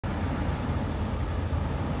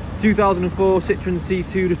2004 Citroen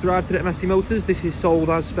C2 just arrived today at Messi Motors. This is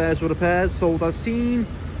sold as spares or repairs, sold as seen.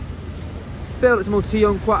 Failed its MOT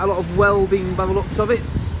on, quite a lot of welding by the looks of it.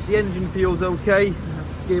 The engine feels okay, the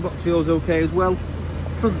gearbox feels okay as well.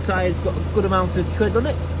 Front tyre's got a good amount of tread on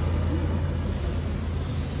it.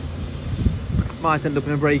 Might end up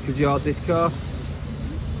in a breaker's yard, this car.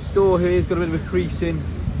 Door here's got a bit of a crease in, a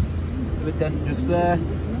bit of a dent just there.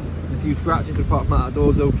 And a few scratches, but apart from that, the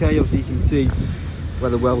door's okay. Obviously you can see where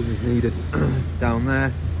the weld is needed down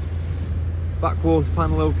there. Back quarter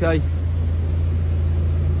panel okay.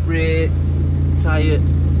 Rear tyre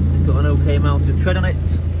has got an okay amount of tread on it.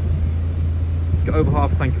 It's got over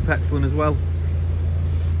half a tank of petrol in as well.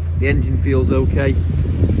 The engine feels okay.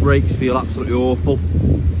 Brakes feel absolutely awful.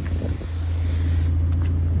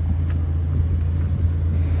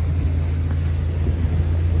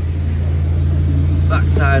 Back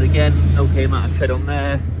tyre again, okay amount of tread on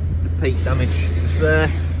there. The paint damage just there.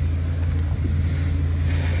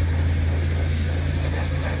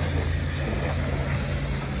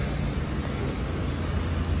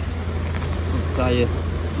 Front tyre,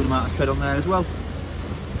 good amount of tread on there as well.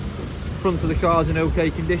 Front of the car's in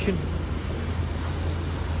okay condition.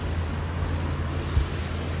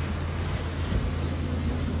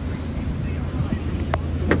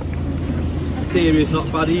 Interior's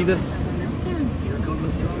not bad either.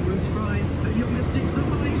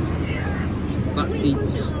 Back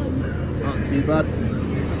seats aren't too bad.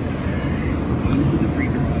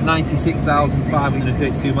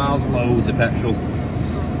 96,552 miles, loads of petrol.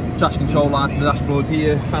 Traction control lights on the dashboard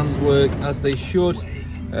here, fans work as they should,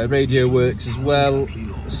 radio works as well.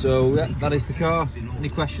 So yeah, that is the car. Any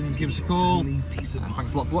questions, give us a call. Thanks a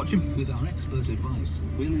lot for watching. With our expert advice,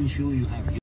 we'll ensure you have